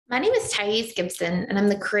My name is Thais Gibson, and I'm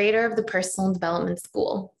the creator of the Personal Development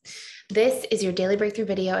School. This is your daily breakthrough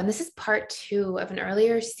video, and this is part 2 of an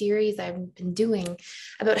earlier series I've been doing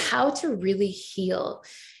about how to really heal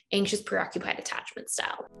anxious preoccupied attachment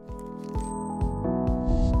style.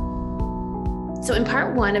 So in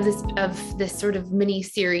part 1 of this sort of mini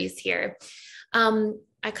series here,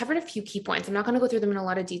 I covered a few key points. I'm not going to go through them in a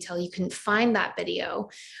lot of detail. You can find that video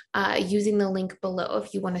using the link below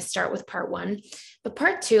if you want to start with part 1. But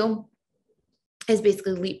part 2 is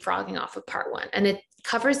basically leapfrogging off of part 1, and it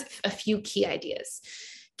covers a few key ideas.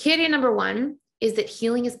 Key idea number 1 is that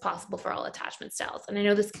healing is possible for all attachment styles. And I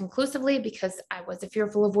know this conclusively because I was a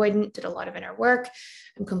fearful avoidant, did a lot of inner work.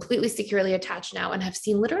 I'm completely securely attached now and have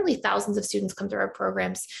seen literally thousands of students come through our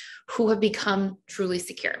programs who have become truly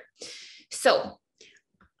secure. So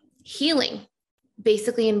healing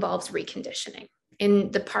basically involves reconditioning.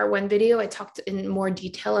 In the part 1 video, I talked in more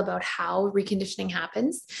detail about how reconditioning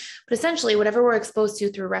happens, but essentially whatever we're exposed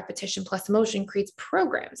to through repetition plus emotion creates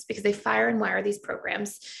programs because they fire and wire these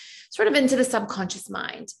programs sort of into the subconscious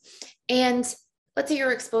mind. And let's say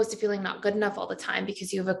you're exposed to feeling not good enough all the time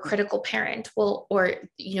because you have a critical parent, or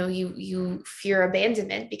you fear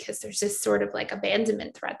abandonment because there's this sort of like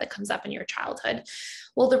abandonment threat that comes up in your childhood.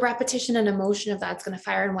 Well, the repetition and emotion of that's going to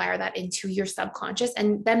fire and wire that into your subconscious,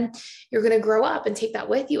 and then you're going to grow up and take that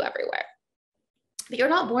with you everywhere. But you're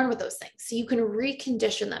not born with those things, so you can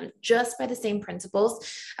recondition them just by the same principles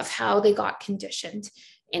of how they got conditioned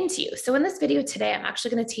into you. So in this video today, I'm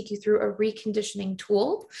actually going to take you through a reconditioning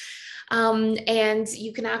tool. And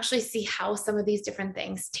you can actually see how some of these different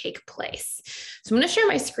things take place. So I'm going to share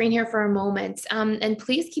my screen here for a moment. And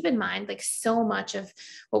please keep in mind, like so much of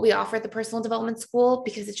what we offer at the Personal Development School,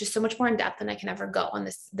 because it's just so much more in depth than I can ever go on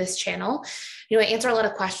this channel. You know, I answer a lot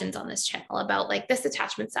of questions on this channel about like this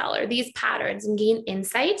attachment style or these patterns and gain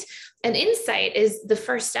insight. And insight is the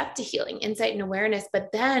first step to healing, insight and awareness.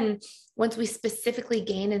 But then once we specifically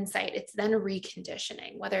gain insight, it's then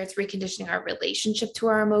reconditioning, whether it's reconditioning our relationship to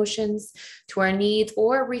our emotions, to our needs,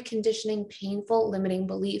 or reconditioning painful limiting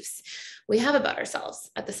beliefs we have about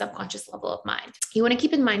ourselves at the subconscious level of mind. You want to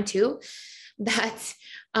keep in mind too, that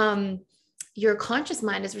your conscious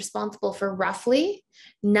mind is responsible for roughly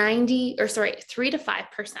 3 to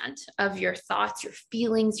 5% of your thoughts, your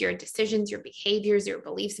feelings, your decisions, your behaviors, your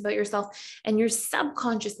beliefs about yourself, and your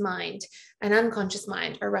subconscious mind and unconscious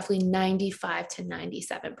mind are roughly 95 to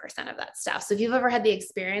 97% of that stuff. So if you've ever had the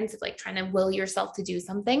experience of like trying to will yourself to do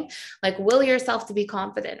something, like will yourself to be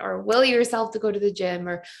confident, or will yourself to go to the gym,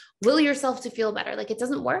 or will yourself to feel better, like it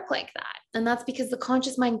doesn't work like that. And that's because the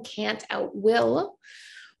conscious mind can't outwill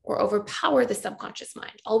or overpower the subconscious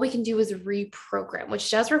mind. All we can do is reprogram, which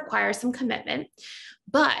does require some commitment,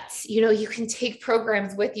 but you know, you can take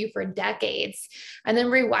programs with you for decades and then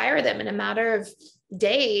rewire them in a matter of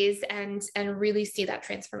days and really see that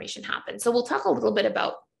transformation happen. So we'll talk a little bit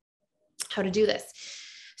about how to do this.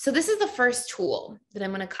 So this is the first tool that I'm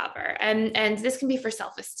going to cover. And this can be for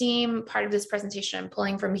self-esteem. Part of this presentation I'm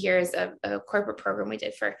pulling from here is a corporate program we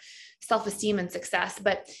did for self-esteem and success.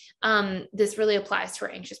 But this really applies to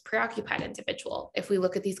our anxious preoccupied individual if we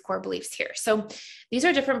look at these core beliefs here. So these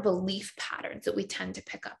are different belief patterns that we tend to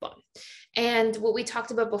pick up on. And what we talked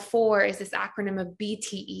about before is this acronym of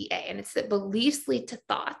BTEA, and it's that beliefs lead to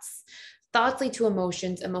thoughts. Thoughts lead to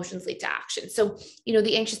emotions, emotions lead to action. So, you know,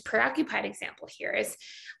 the anxious preoccupied example here is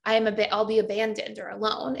I'll be abandoned or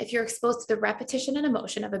alone. If you're exposed to the repetition and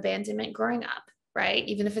emotion of abandonment growing up, right?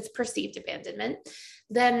 Even if it's perceived abandonment,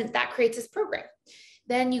 then that creates this program.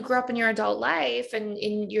 Then you grow up in your adult life and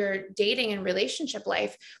in your dating and relationship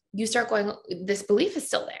life, you start going, this belief is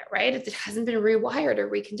still there, right? It hasn't been rewired or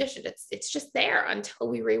reconditioned. It's just there until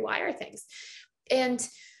we rewire things. And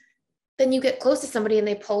then you get close to somebody and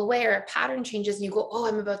they pull away, or a pattern changes and you go, oh,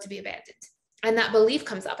 I'm about to be abandoned. And that belief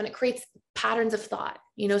comes up and it creates patterns of thought,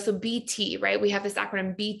 you know, so BT, right? We have this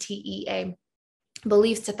acronym BTEA,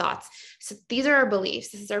 beliefs to thoughts. So these are our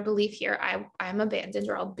beliefs. This is our belief here. I'm abandoned,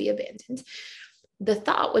 or I'll be abandoned. The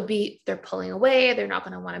thought would be they're pulling away. They're not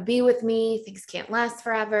going to want to be with me. Things can't last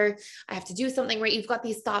forever. I have to do something, right? You've got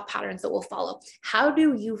these thought patterns that will follow. How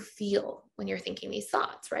do you feel when you're thinking these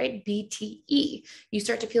thoughts, right? BTE, you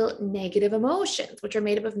start to feel negative emotions, which are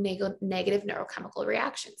made up of negative neurochemical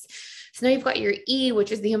reactions. So now you've got your E,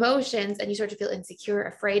 which is the emotions, and you start to feel insecure,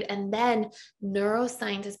 afraid. And then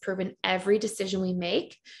neuroscience has proven every decision we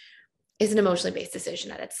make is an emotionally based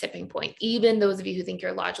decision at its tipping point. Even those of you who think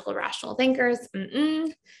you're logical, rational thinkers,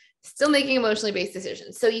 Still making emotionally based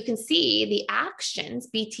decisions. So you can see the actions,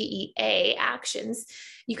 BTEA actions,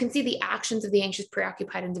 you can see the actions of the anxious,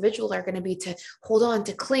 preoccupied individual are going to be to hold on,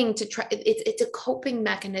 to cling, to try. It's a coping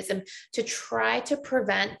mechanism to try to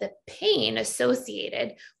prevent the pain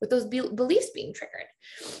associated with those beliefs being triggered.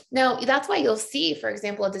 Now, that's why you'll see, for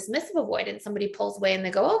example, a dismissive avoidance, somebody pulls away and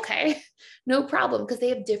they go, okay, no problem, because they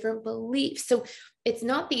have different beliefs. So it's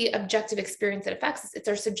not the objective experience that affects us. It's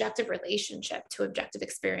our subjective relationship to objective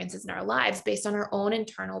experiences in our lives based on our own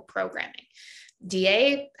internal programming.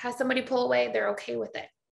 DA has somebody pull away, they're okay with it.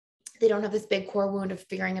 They don't have this big core wound of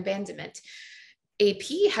fearing abandonment.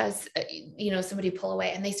 AP has, somebody pull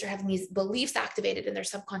away and they start having these beliefs activated in their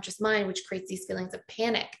subconscious mind, which creates these feelings of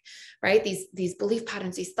panic, right? These belief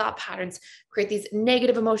patterns, these thought patterns create these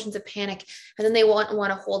negative emotions of panic. And then they want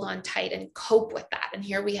to hold on tight and cope with that. And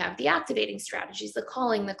here we have the activating strategies, the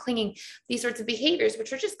calling, the clinging, these sorts of behaviors,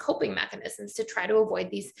 which are just coping mechanisms to try to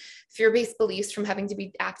avoid these fear-based beliefs from having to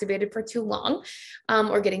be activated for too long,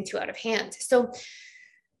 or getting too out of hand.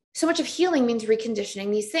 So much of healing means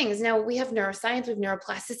reconditioning these things. Now we have neuroscience, we have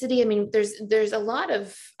neuroplasticity. I mean, there's a lot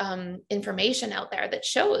of information out there that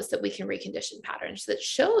shows that we can recondition patterns, that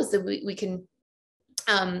shows that we can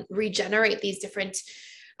regenerate these different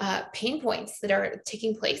pain points that are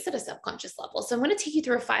taking place at a subconscious level. So I'm going to take you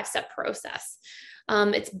through a 5-step process.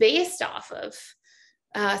 It's based off of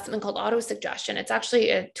something called autosuggestion. It's actually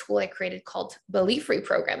a tool I created called belief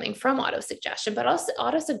reprogramming from autosuggestion, but also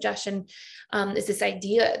autosuggestion is this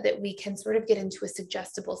idea that we can sort of get into a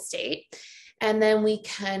suggestible state, and then we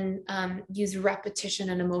can use repetition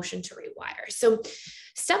and emotion to rewire. So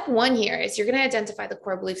step 1 here is you're going to identify the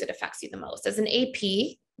core beliefs that affects you the most. As an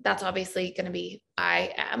AP, that's obviously going to be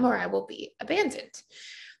I am or I will be abandoned.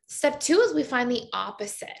 Step 2 is we find the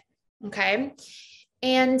opposite. Okay.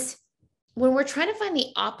 And when we're trying to find the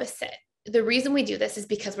opposite, the reason we do this is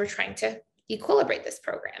because we're trying to equilibrate this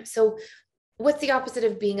program. So what's the opposite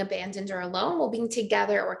of being abandoned or alone? Well, being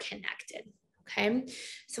together or connected. Okay.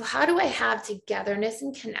 So how do I have togetherness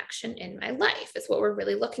and connection in my life is what we're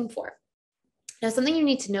really looking for. Now, something you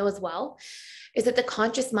need to know as well is that the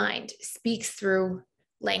conscious mind speaks through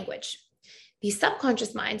language. The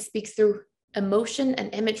subconscious mind speaks through emotion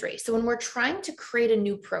and imagery. So when we're trying to create a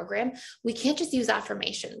new program, we can't just use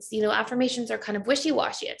affirmations. Affirmations are kind of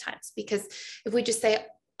wishy-washy at times, because if we just say,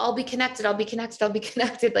 I'll be connected, I'll be connected, I'll be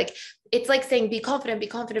connected, like it's like saying, be confident, be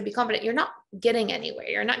confident, be confident. You're not getting anywhere.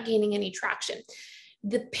 You're not gaining any traction.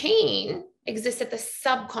 The pain exists at the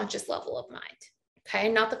subconscious level of mind. Okay.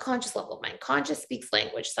 Not the conscious level of mind. Conscious speaks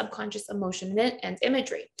language, subconscious emotion and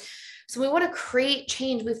imagery. So we want to create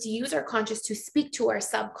change. We have to use our conscious to speak to our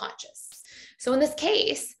subconscious. So in this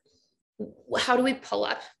case, how do we pull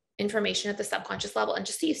up information at the subconscious level? And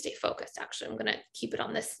just so you stay focused, actually, I'm going to keep it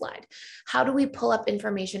on this slide. How do we pull up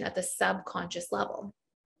information at the subconscious level?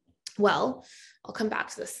 Well, I'll come back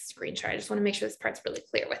to this screenshot. I just want to make sure this part's really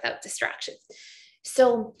clear without distraction.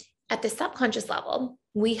 So at the subconscious level,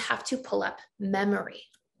 we have to pull up memory.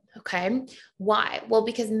 Okay. Why? Well,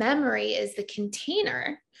 because memory is the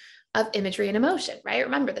container of imagery and emotion, right?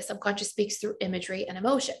 Remember, the subconscious speaks through imagery and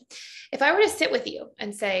emotion. If I were to sit with you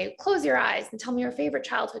and say, close your eyes and tell me your favorite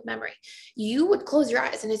childhood memory, you would close your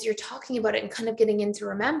eyes. And as you're talking about it and kind of getting into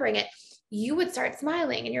remembering it, you would start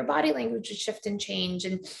smiling and your body language would shift and change.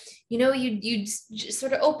 And, you'd just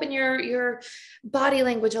sort of open your body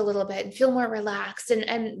language a little bit and feel more relaxed.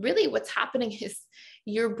 And really what's happening is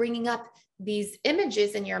you're bringing up these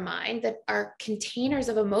images in your mind that are containers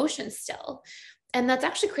of emotion still. And that's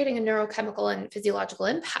actually creating a neurochemical and physiological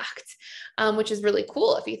impact, which is really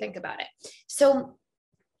cool if you think about it. So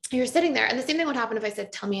you're sitting there, and the same thing would happen if I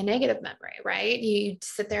said, tell me a negative memory, right? You'd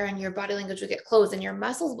sit there and your body language would get closed and your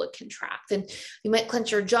muscles would contract, and you might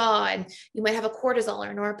clench your jaw, and you might have a cortisol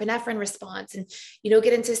or norepinephrine response, and,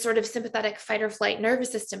 get into sort of sympathetic fight or flight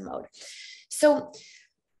nervous system mode. So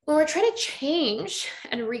when we're trying to change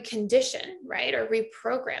and recondition, right, or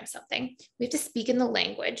reprogram something, we have to speak in the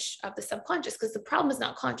language of the subconscious, because the problem is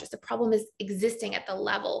not conscious. The problem is existing at the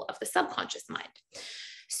level of the subconscious mind.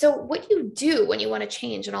 So what you do when you want to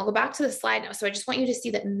change, and I'll go back to the slide now. So I just want you to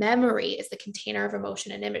see that memory is the container of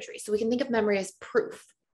emotion and imagery. So we can think of memory as proof.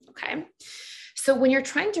 Okay. So when you're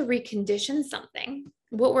trying to recondition something,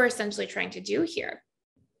 what we're essentially trying to do here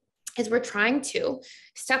is we're trying to,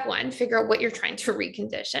 step 1, figure out what you're trying to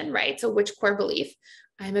recondition, right? So which core belief?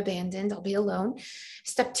 I'm abandoned, I'll be alone.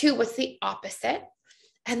 Step 2, what's the opposite?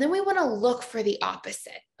 And then we want to look for the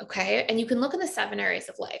opposite, okay? And you can look in the 7 areas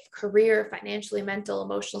of life: career, financially, mental,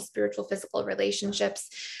 emotional, spiritual, physical, relationships.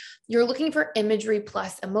 You're looking for imagery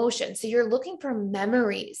plus emotion. So you're looking for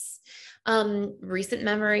memories, recent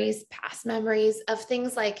memories, past memories of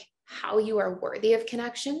things like how you are worthy of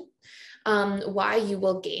connection, why you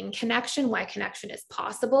will gain connection, why connection is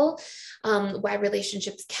possible, why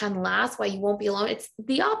relationships can last, why you won't be alone. It's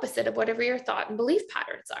the opposite of whatever your thought and belief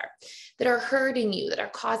patterns are that are hurting you, that are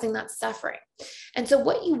causing that suffering. And so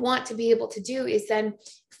what you want to be able to do is then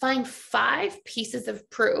find 5 pieces of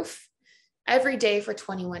proof every day for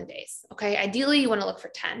 21 days. Okay. Ideally, you want to look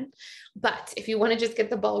for 10, but if you want to just get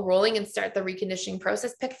the ball rolling and start the reconditioning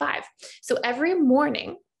process, pick 5. So every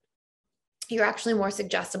morning, you're actually more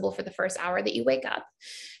suggestible for the first hour that you wake up.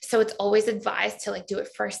 So it's always advised to like do it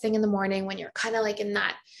first thing in the morning when you're kind of like in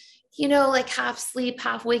that, you know, like half sleep,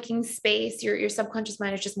 half waking space. Your subconscious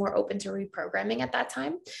mind is just more open to reprogramming at that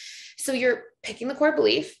time. So you're picking the core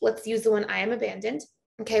belief. Let's use the one, I am abandoned.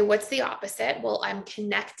 Okay. What's the opposite? Well, I'm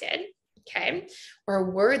connected. Okay.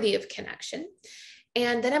 Or worthy of connection.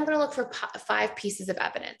 And then I'm going to look for 5 pieces of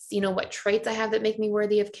evidence, you know, what traits I have that make me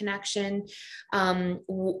worthy of connection,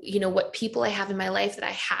 you know, what people I have in my life that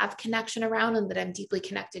I have connection around and that I'm deeply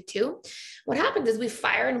connected to. What happens is we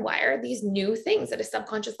fire and wire these new things at a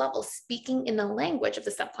subconscious level, speaking in the language of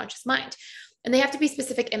the subconscious mind. And they have to be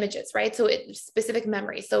specific images, right? So specific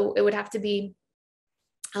memories. So it would have to be,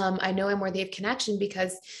 I know I'm worthy of connection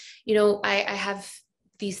because, you know, I have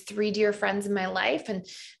these 3 dear friends in my life, and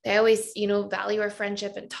they always, you know, value our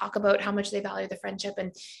friendship and talk about how much they value the friendship.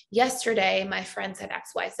 And yesterday my friend said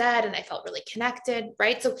XYZ and I felt really connected,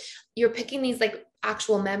 right? So you're picking these like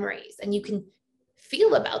actual memories and you can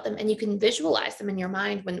feel about them and you can visualize them in your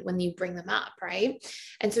mind when you bring them up, right?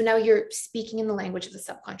 And so now you're speaking in the language of the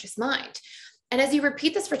subconscious mind. And as you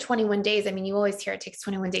repeat this for 21 days, I mean, you always hear it takes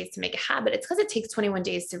 21 days to make a habit. It's because it takes 21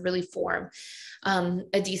 days to really form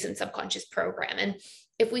a decent subconscious program. And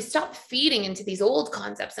if we stop feeding into these old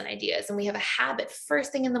concepts and ideas and we have a habit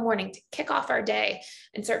first thing in the morning to kick off our day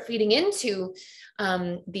and start feeding into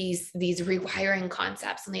these rewiring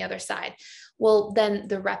concepts on the other side, well, then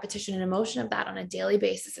the repetition and emotion of that on a daily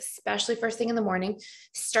basis, especially first thing in the morning,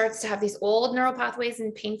 starts to have these old neural pathways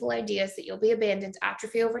and painful ideas that you'll be abandoned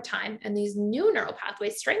atrophy over time. And these new neural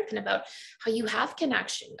pathways strengthen about how you have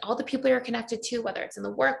connection, all the people you're connected to, whether it's in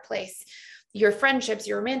the workplace, your friendships,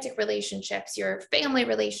 your romantic relationships, your family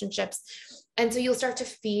relationships. And so you'll start to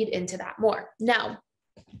feed into that more. Now,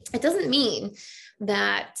 it doesn't mean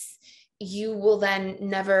that you will then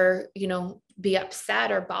never, you know, be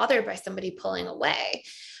upset or bothered by somebody pulling away,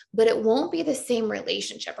 but it won't be the same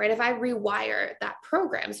relationship, right? If I rewire that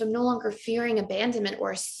program, so I'm no longer fearing abandonment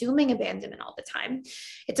or assuming abandonment all the time,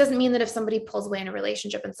 it doesn't mean that if somebody pulls away in a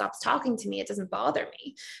relationship and stops talking to me, it doesn't bother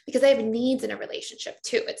me because I have needs in a relationship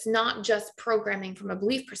too. It's not just programming from a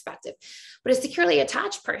belief perspective, but a securely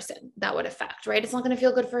attached person that would affect, right? It's not going to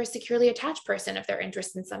feel good for a securely attached person if they're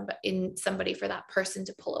interested in somebody for that person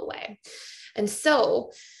to pull away. And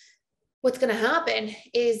so what's going to happen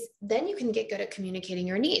is then you can get good at communicating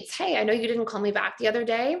your needs. Hey, I know you didn't call me back the other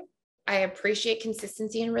day. I appreciate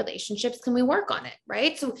consistency in relationships. Can we work on it?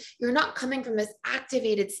 Right? So you're not coming from this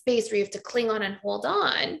activated space where you have to cling on and hold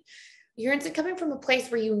on. You're coming from a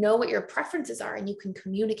place where you know what your preferences are and you can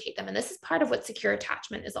communicate them. And this is part of what secure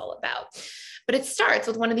attachment is all about. But it starts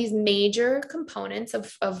with one of these major components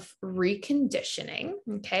of reconditioning,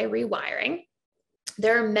 okay, rewiring.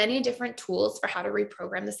 There are many different tools for how to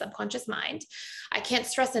reprogram the subconscious mind. I can't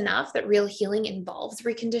stress enough that real healing involves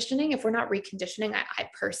reconditioning. If we're not reconditioning, I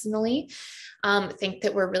personally think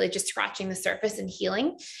that we're really just scratching the surface and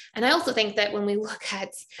healing. And I also think that when we look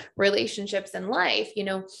at relationships and life, you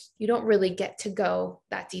know, you don't really get to go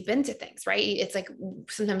that deep into things, right? It's like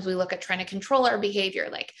sometimes we look at trying to control our behavior,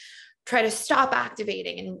 like try to stop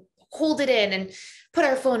activating and hold it in and put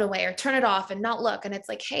our phone away or turn it off and not look. And it's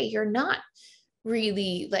like, hey, you're not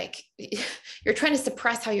really like, you're trying to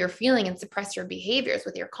suppress how you're feeling and suppress your behaviors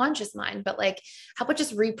with your conscious mind, but like, how about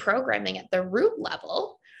just reprogramming at the root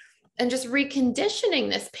level and just reconditioning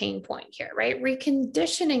this pain point here, right?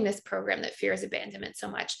 Reconditioning this program that fears abandonment so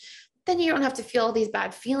much. Then you don't have to feel all these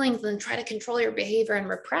bad feelings and try to control your behavior and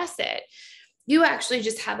repress it. You actually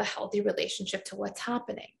just have a healthy relationship to what's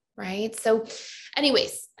happening. Right. So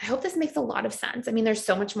anyways, I hope this makes a lot of sense. I mean, there's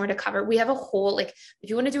so much more to cover. We have a whole, like, if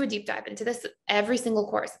you want to do a deep dive into this, every single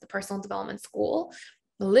course at the Personal Development School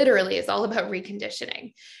literally is all about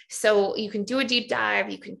reconditioning. So you can do a deep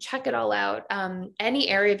dive, you can check it all out. Any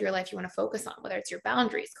area of your life you want to focus on, whether it's your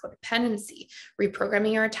boundaries, codependency,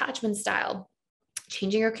 reprogramming your attachment style,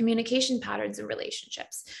 changing your communication patterns and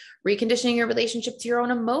relationships, reconditioning your relationship to your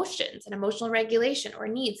own emotions and emotional regulation or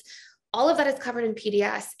needs. All of that is covered in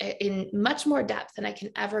PDS in much more depth than I can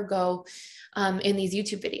ever go in these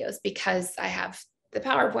YouTube videos because I have the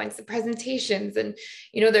PowerPoints, the presentations, and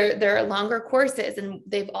you know, there are longer courses, and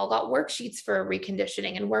they've all got worksheets for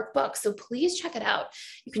reconditioning and workbooks. So please check it out.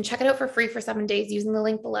 You can check it out for free for 7 days using the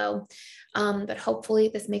link below. But hopefully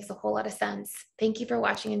this makes a whole lot of sense. Thank you for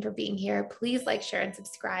watching and for being here. Please like, share, and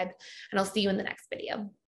subscribe, and I'll see you in the next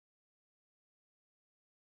video.